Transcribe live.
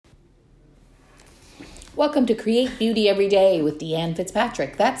Welcome to Create Beauty Every Day with Deanne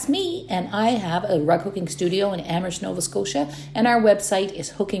Fitzpatrick. That's me, and I have a rug hooking studio in Amherst, Nova Scotia, and our website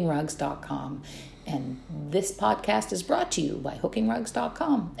is hookingrugs.com. And this podcast is brought to you by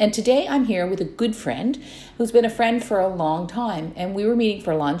hookingrugs.com. And today I'm here with a good friend who's been a friend for a long time, and we were meeting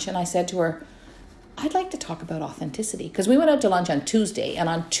for lunch, and I said to her, I'd like to talk about authenticity, because we went out to lunch on Tuesday, and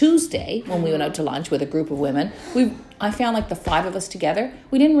on Tuesday, when we went out to lunch with a group of women, I found like the five of us together,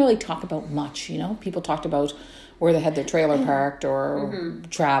 we didn't really talk about much, you know? People talked about where they had their trailer parked or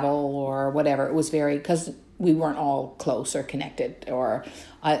travel or whatever. It was very, because we weren't all close or connected or,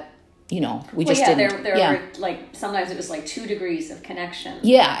 we just didn't. There were like, sometimes it was like 2 degrees of connection.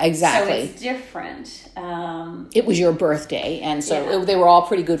 Yeah, exactly. So it's different. It was your birthday, and so they were all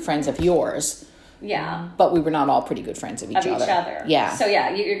pretty good friends of yours. Yeah. But we were not all pretty good friends of each other. Yeah. So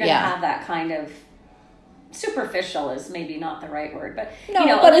you're going to have that kind of superficial is maybe not the right word, but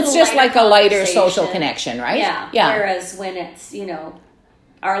but it's just like a lighter social connection, right? Yeah. Whereas when it's,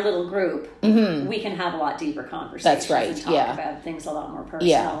 our little group, we can have a lot deeper conversations. That's right. And talk about things a lot more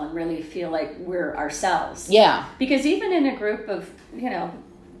personal and really feel like we're ourselves. Yeah. Because even in a group of,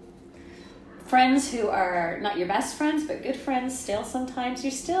 friends who are not your best friends, but good friends still, sometimes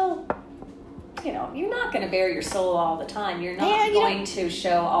you're still, you're not going to bare your soul all the time. You're not going to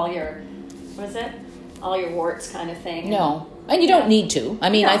show all your, all your warts kind of thing. No. And you don't need to. I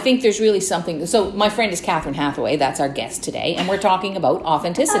mean, I think there's really something. So my friend is Catherine Hathaway. That's our guest today. And we're talking about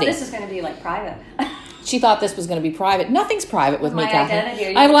authenticity. I thought this is going to be like private. She thought this was going to be private. Nothing's private with me, Catherine. Identity.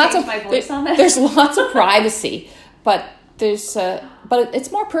 Are you I have lots of my voice on this? There's lots of privacy, but there's but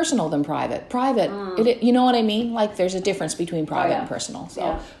it's more personal than private. Private, you know what I mean? Like there's a difference between private and personal.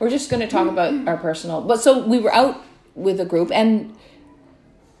 So we're just going to talk about our personal. But so we were out with a group, and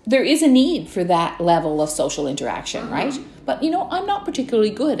there is a need for that level of social interaction, right? But I'm not particularly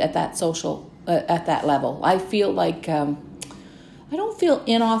good at that social at that level. I feel like I don't feel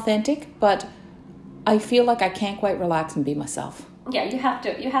inauthentic, but I feel like I can't quite relax and be myself. Yeah, you have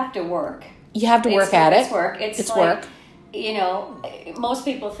to work. You have to work at it. It's work. It's like, work. Most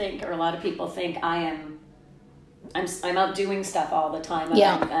people think, or a lot of people think, I'm out doing stuff all the time.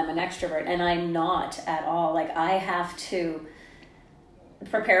 I'm an extrovert, and I'm not at all. Like I have to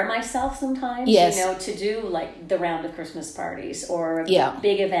prepare myself sometimes, to do like the round of Christmas parties or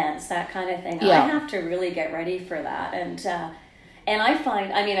big events, that kind of thing. I have to really get ready for that. And I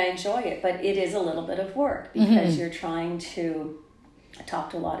find, I enjoy it, but it is a little bit of work because you're trying to talk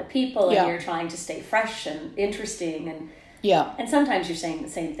to a lot of people and you're trying to stay fresh and interesting and sometimes you're saying the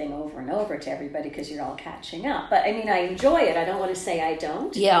same thing over and over to everybody because you're all catching up. But I enjoy it. I don't want to say I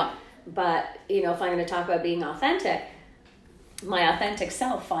don't. Yeah. But, if I'm going to talk about being authentic, my authentic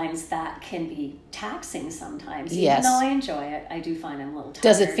self finds that can be taxing sometimes. Even though I enjoy it, I do find I'm a little tired.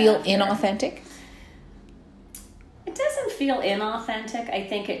 Does it feel inauthentic? It doesn't feel inauthentic. I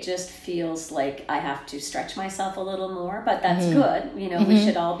think it just feels like I have to stretch myself a little more, but that's good. We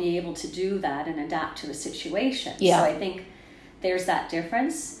should all be able to do that and adapt to a situation. Yeah. So I think there's that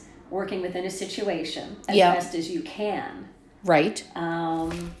difference, working within a situation as best as you can. Right. I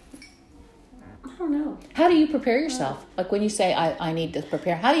don't know. How do you prepare yourself? Like when you say, I need to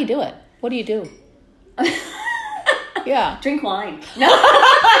prepare, how do you do it? What do you do? Drink wine. No.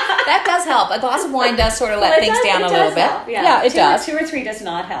 That does help. A glass of wine does sort of let things down a little bit. Help, it does. 2 or 3 does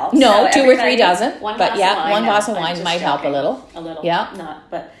not help. No, so 2 or 3 doesn't. One but glass of wine might help a little. A little. Yeah.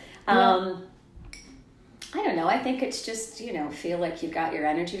 Not, but I don't know. I think it's just, feel like you've got your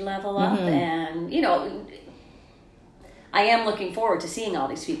energy level up and, I am looking forward to seeing all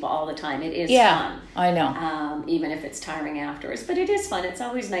these people all the time. It is fun. I know. Even if it's tiring afterwards. But it is fun. It's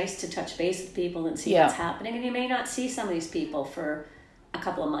always nice to touch base with people and see what's happening. And you may not see some of these people for a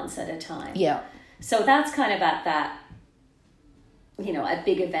couple of months at a time. Yeah. So that's kind of at that, at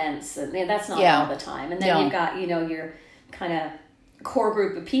big events. And that's not all the time. And then you've got, your kind of core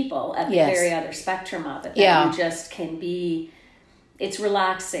group of people at the very other spectrum of it. That you just can be... It's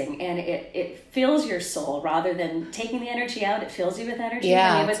relaxing and it fills your soul rather than taking the energy out. It fills you with energy.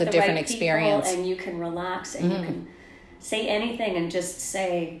 Yeah, it's a different experience. And you can relax and you can say anything and just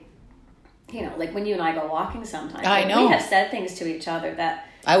say, like when you and I go walking sometimes. I know. We have said things to each other that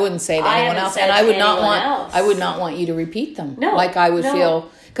I wouldn't say to anyone else, and I would not want you to repeat them. No, like I would feel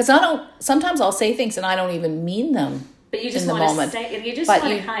because sometimes I'll say things and I don't even mean them. But you just want to say, you just want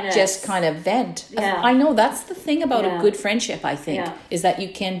to kind of... just kind of vent. Yeah. I know that's the thing about a good friendship, I think, is that you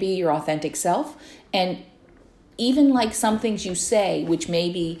can be your authentic self. And even like some things you say, which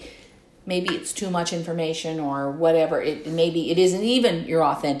maybe it's too much information or whatever, maybe it isn't even your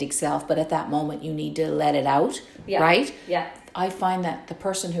authentic self, but at that moment you need to let it out, right? Yeah. I find that the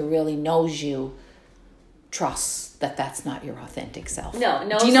person who really knows you trust that that's not your authentic self. No.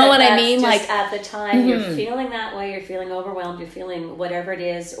 Do you know what I mean? Just like at the time you're feeling that way, you're feeling overwhelmed, you're feeling whatever it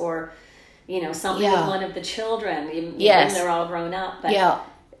is, or something with one of the children. Yes, they're all grown up, but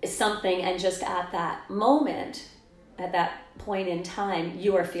something, and just at that moment, at that point in time,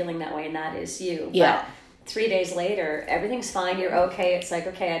 you are feeling that way, and that is you. Yeah. But 3 days later, everything's fine. You're okay. It's like,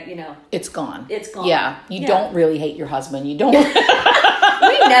 okay, it's gone. It's gone. Yeah. You don't really hate your husband. You don't.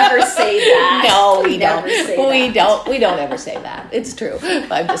 We never say that. No, we don't. We don't. We don't ever say that. It's true.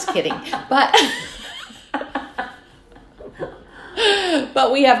 I'm just kidding.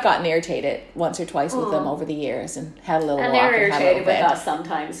 But we have gotten irritated once or twice with them over the years and had a little and walk. And they're irritated with bit. Us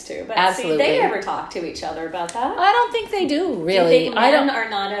sometimes too. But absolutely. See, they never talk to each other about that. I don't think they do, really. Do you think men are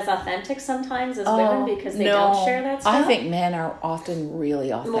not as authentic sometimes as women because they don't share that stuff? I think men are often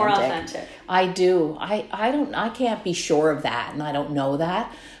really authentic. More authentic. I do. I can't be sure of that, and I don't know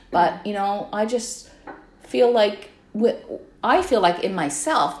that. But, I just feel like in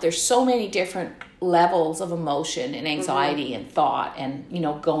myself, there's so many different levels of emotion and anxiety and thought and,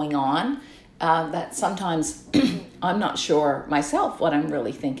 going on, that sometimes I'm not sure myself what I'm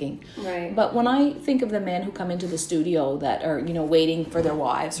really thinking. Right. But when I think of the men who come into the studio that are, waiting for their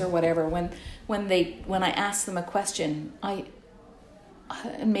wives or whatever, when I ask them a question,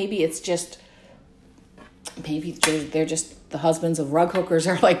 maybe they're just the husbands of rug hookers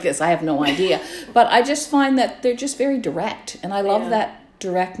are like this. I have no idea. But I just find that they're just very direct. And I love that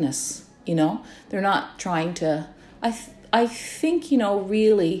directness, They're not trying to... I think,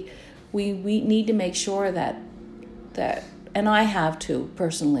 really, we need to make sure that... And I have to,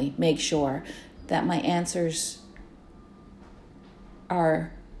 personally, make sure that my answers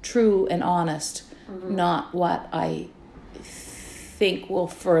are true and honest, not what I think will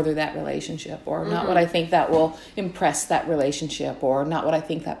further that relationship, or not what I think that will impress that relationship, or not what I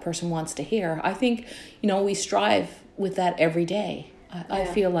think that person wants to hear. I think, we strive with that every day. I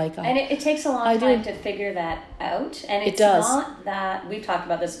feel like and it takes a long time to figure that out, and it's not that, we've talked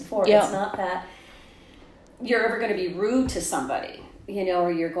about this before, it's not that you're ever going to be rude to somebody,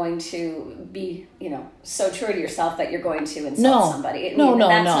 or you're going to be, so true to yourself that you're going to insult somebody. That's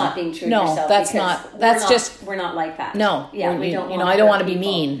not being true to yourself. That's not. That's we're not like that. No. Yeah, we don't. I don't want to be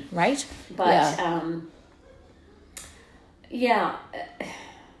mean, right? But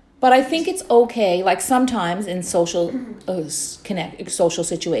But I think it's okay. Like sometimes in social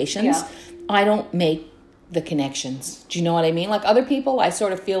situations, I don't make the connections. Do you know what I mean? Like other people, I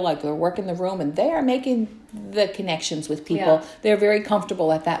sort of feel like they're working the room and they're making the connections with people. Yeah. They're very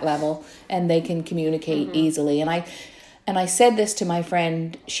comfortable at that level and they can communicate easily. And I said this to my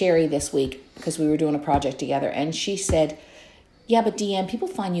friend Sherry this week because we were doing a project together, and she said, "Yeah, but Deanne, people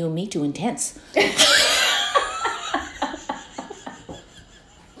find you and me too intense."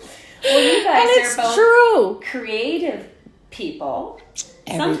 Well, you guys are both creative people.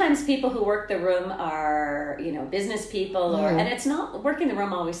 Sometimes people who work the room are, business people, and it's not, working the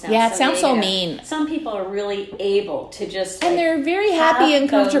room always sounds it sounds so mean. Some people are really able to just, and they're very happy and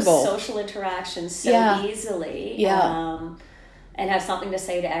comfortable. Those social interactions so easily, and have something to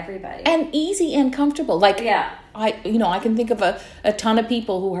say to everybody. And easy and comfortable. I can think of a ton of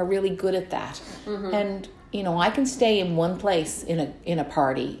people who are really good at that. And, I can stay in one place in a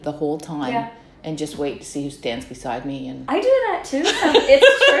party the whole time and just wait to see who stands beside me. And I do that too.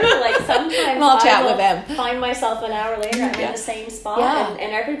 It's true. Like sometimes I'll chat with them. Find myself an hour later, I'm in the same spot,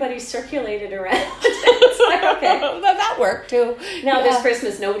 and everybody's circulated around. It's like, okay, that worked too. Now this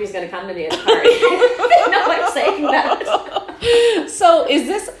Christmas, nobody's going to come to me at the party. No, I'm saying that. So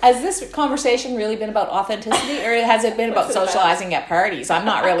has this conversation really been about authenticity, or has it been about socializing at parties? I'm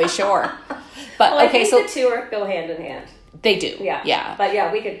not really sure. But I think the two go hand in hand. They do. Yeah. But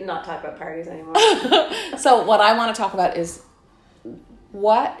we could not talk about parties anymore. So what I want to talk about is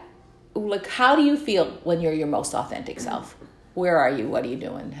how do you feel when you're your most authentic self? Where are you? What are you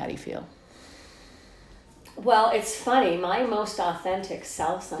doing? How do you feel? Well, it's funny. My most authentic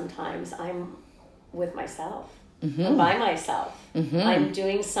self, sometimes I'm with myself. I'm by myself. I'm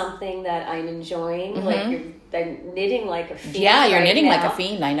doing something that I'm enjoying. Like I'm knitting like a fiend. Yeah, you're knitting like a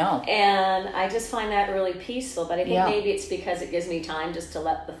fiend, I know. And I just find that really peaceful. But I think maybe it's because it gives me time just to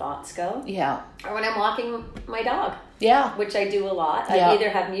let the thoughts go. Yeah. Or when I'm walking my dog. Yeah. Which I do a lot. Yeah. I either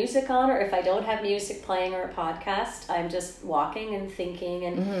have music on, or if I don't have music playing or a podcast, I'm just walking and thinking.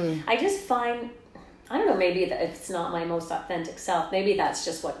 And I just find, I don't know, maybe it's not my most authentic self. Maybe that's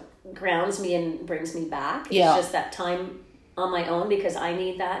just what grounds me and brings me back. It's just that time on my own, because I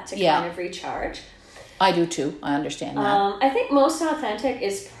need that to kind of recharge. I do too. I understand that. I think most authentic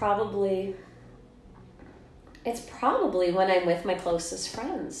is probably when I'm with my closest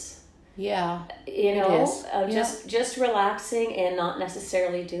friends. Yeah. You know, It is. Yeah. just relaxing and not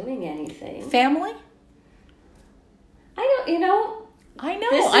necessarily doing anything. Family? I don't, you know. I know.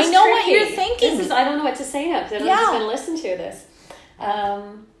 This is I know what tricky. you're thinking. I don't know what to say now because I'm just going to listen to this.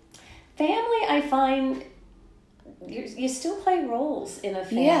 Family, I find you still play roles in a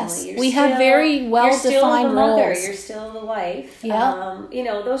family. Yes, we have very well-defined roles. You're still the mother. You're still the wife. Yeah. You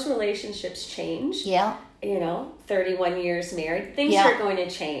know, those relationships change. Yeah. You know, 31 years married, things are going to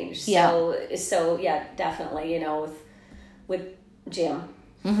change. Yeah. So yeah, definitely. You know, with Jim.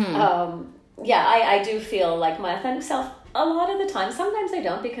 Mm-hmm. I do feel like my authentic self a lot of the time. Sometimes I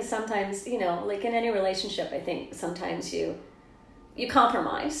don't, because sometimes, you know, like in any relationship, I think sometimes you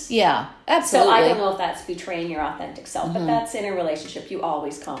compromise. Yeah, absolutely. So I don't know if that's betraying your authentic self, but that's in a relationship. You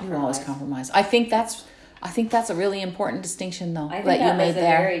always compromise. You always compromise. I think that's a really important distinction, though, I think that you made was a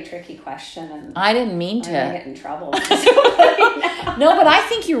there. very tricky question, and I didn't mean to. I'm gonna get in trouble. No, but I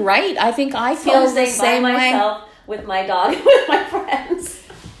think you're right. I feel the same by way. myself, with my dog, with my friends.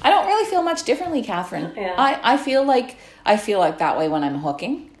 I don't really feel much differently, Catherine. Yeah. I feel like that way when I'm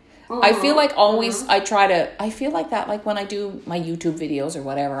hooking. I feel like always I feel like that like when I do my YouTube videos or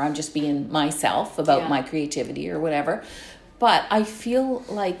whatever, I'm just being myself about my creativity or whatever. But I feel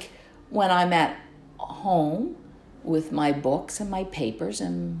like when I'm at home with my books and my papers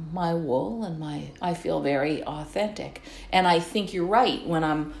and my wool and I feel very authentic. And I think you're right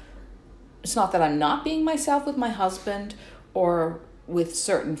it's not that I'm not being myself with my husband or with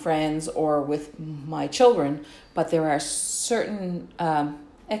certain friends or with my children, but there are certain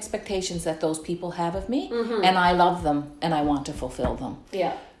expectations that those people have of me, and I love them and I want to fulfill them.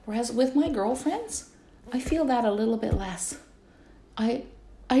 Yeah. Whereas with my girlfriends, I feel that a little bit less. I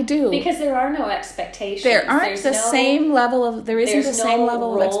do. Because there are no expectations. There isn't the same level of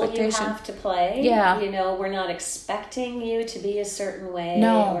expectation. You have to play. Yeah. You know, we're not expecting you to be a certain way.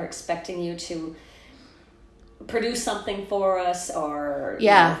 No. Or expecting you to produce something for us or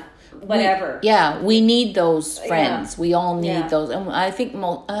Yeah. whatever. We need those friends. We all need Yeah. those. And I think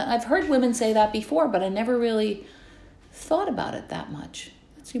I've heard women say that before, but I never really thought about it that much.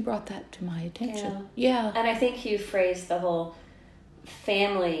 So you brought that to my attention. Yeah. And I think you phrased the whole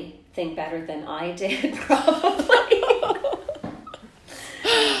family thing better than I did, probably.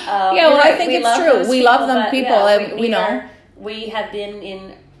 I think it's true. We love them people. We have been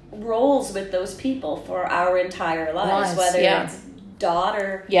in roles with those people for our entire lives, whether it's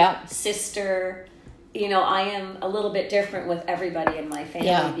daughter, sister. You know, I am a little bit different with everybody in my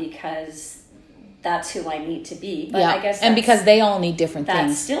family because that's who I need to be. But I guess because they all need different that's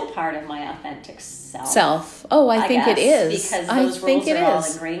things. still part of my authentic self. I think it is. Because those roles are all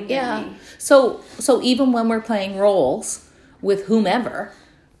ingrained in me. So even when we're playing roles with whomever,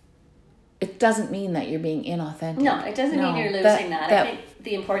 it doesn't mean that you're being inauthentic. No, it doesn't mean you're losing that. I think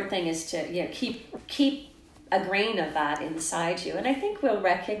the important thing is to keep a grain of that inside you. And I think we'll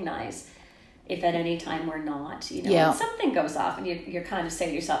recognize if at any time we're not, when something goes off and you're kind of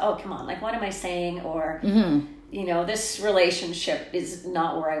saying to yourself, oh, come on, like, what am I saying? Or, this relationship is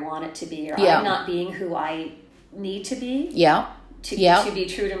not where I want it to be, or I'm not being who I need to be. To be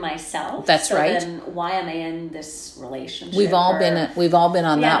true to myself. That's right. Then why am I in this relationship? We've all been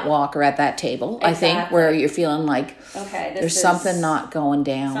on that walk or at that table. Exactly. I think where you're feeling like there's something not going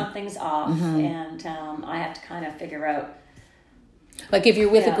down. Something's off, and I have to kind of figure out. Like if you're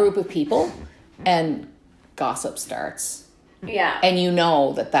with a group of people and gossip starts. Yeah. And you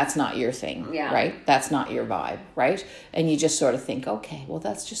know that that's not your thing, right? That's not your vibe, right? And you just sort of think, okay, well,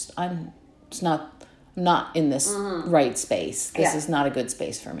 that's just I'm not in this right space. This is not a good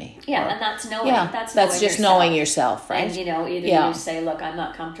space for me. Yeah, and that's knowing. That's just yourself. Knowing yourself, right? And either you say, "Look, I'm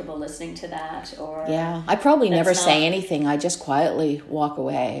not comfortable listening to that," or I probably never say anything. I just quietly walk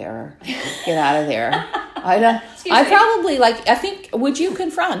away or get out of there. I probably I think. Would you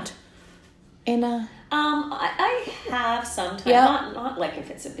confront? I have sometimes. Not like if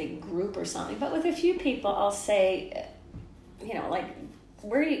it's a big group or something, but with a few people, I'll say,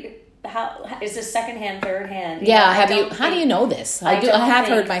 where do you? How is this secondhand, third hand? How do you know this? I have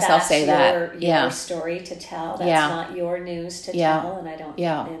heard myself say that. Your story to tell. That's not your news to tell, and I don't.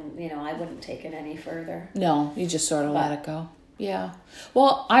 And I wouldn't take it any further. No, you just sort of let it go. Yeah.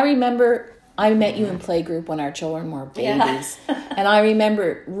 Well, I remember I met you in playgroup when our children were babies, and I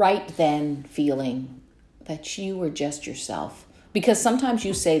remember right then feeling that you were just yourself. Because sometimes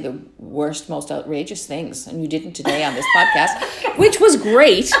you say the worst, most outrageous things, and you didn't today on this podcast, which was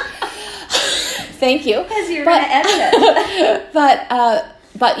great. Thank you. Because you're going to edit it.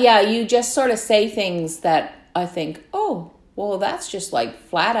 But you just sort of say things that I think, oh, well, that's just like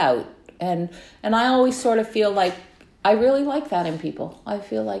flat out. And I always sort of feel like I really like that in people. I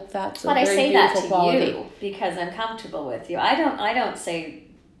feel like that's a But I very say that beautiful to quality. you because I'm comfortable with you. I don't say,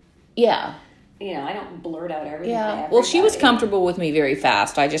 Yeah. you know, I don't blurt out everything. Yeah. To Well, she was everybody. comfortable with me very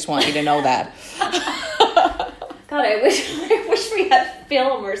fast. I just want you to know that. God, I wish we had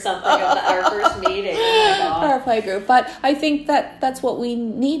film or something of our first meeting. Oh my God. Our play group. But I think that's what we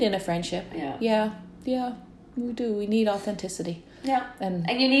need in a friendship. Yeah. Yeah. Yeah. We do. We need authenticity. Yeah, And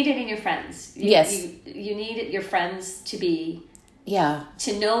you need it in your friends. Yes. You need it, your friends yeah.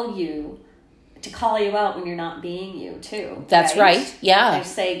 to know you, to call you out when you're not being you too. That's right. Yeah. I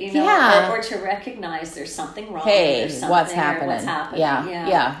say, you know, Yeah. or to recognize there's something wrong. Hey, there's something what's or happening? What's happening?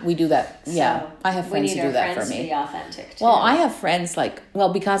 Yeah. We do that. Yeah. So I have friends who do that for We need our friends to me. be authentic too. Well, I have friends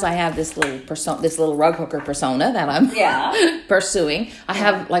because I have this little rug hooker persona that I'm pursuing. I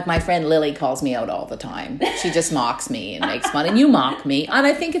have, like, my friend Lily calls me out all the time. She just mocks me and makes fun, and you mock me. And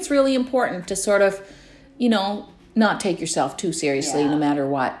I think it's really important to sort of, you know, not take yourself too seriously no matter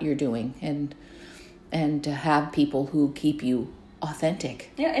what you're doing, and to have people who keep you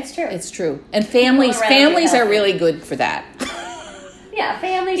authentic. Yeah, it's true. It's true. And families are really good for that. Yeah,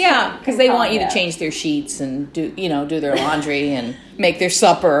 families. Yeah, because they want you to change their sheets and do their laundry and make their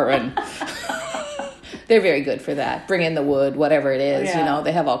supper, and they're very good for that. Bring in the wood, whatever it is. Yeah. You know,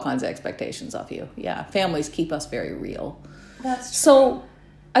 they have all kinds of expectations of you. Yeah, families keep us very real. That's true. So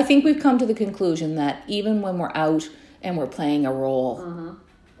I think we've come to the conclusion that even when we're out and we're playing a role,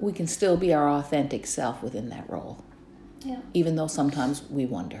 we can still be our authentic self within that role. Yeah. Even though sometimes we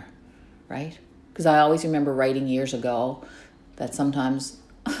wonder, right? Because I always remember writing years ago that sometimes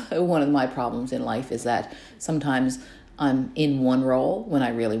one of my problems in life is that sometimes I'm in one role when I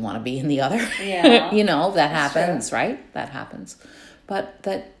really want to be in the other. Yeah. You know, that happens, true. right? That happens. But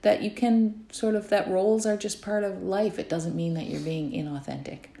that you can sort of, that roles are just part of life. It doesn't mean that you're being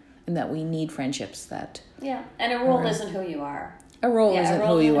inauthentic, and that we need friendships that... Yeah, and a role isn't who you are. A role Yeah, isn't a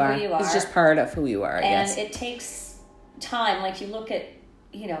role who you isn't are. who you are. It's just part of who you are, I guess. And it takes time. Like, you look at,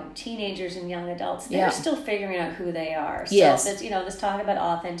 you know, teenagers and young adults, they're Yeah. still figuring out who they are. So Yes. that's, you know, this talk about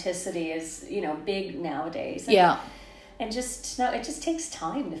authenticity is, you know, big nowadays. And, Yeah. And just, no, it just takes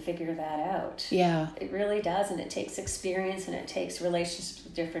time to figure that out. Yeah. It really does. And it takes experience, and it takes relationships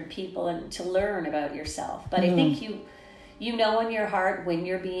with different people, and to learn about yourself. But I think you know in your heart when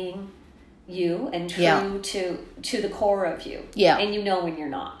you're being you and true to the core of you. Yeah. And you know when you're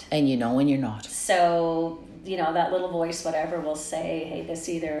not. And you know when you're not. So, you know, that little voice, whatever, will say, hey, this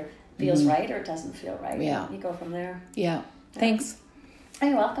either feels right or it doesn't feel right. Yeah. You go from there. Yeah. Thanks. Oh,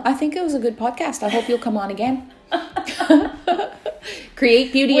 you're welcome. I think it was a good podcast. I hope you'll come on again.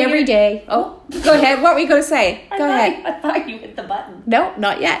 Create beauty every day. Oh, go ahead. What were you going to say? Go ahead. I thought you hit the button. No,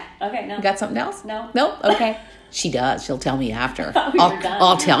 not yet. Okay, no. You got something else? No. No? Okay. She does. She'll tell me after. thought we were done.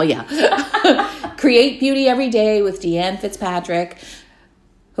 I'll tell you. Create beauty every day with Deanne Fitzpatrick.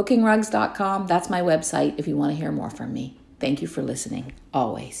 HookingRugs.com. That's my website if you want to hear more from me. Thank you for listening.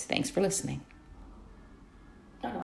 Always. Thanks for listening.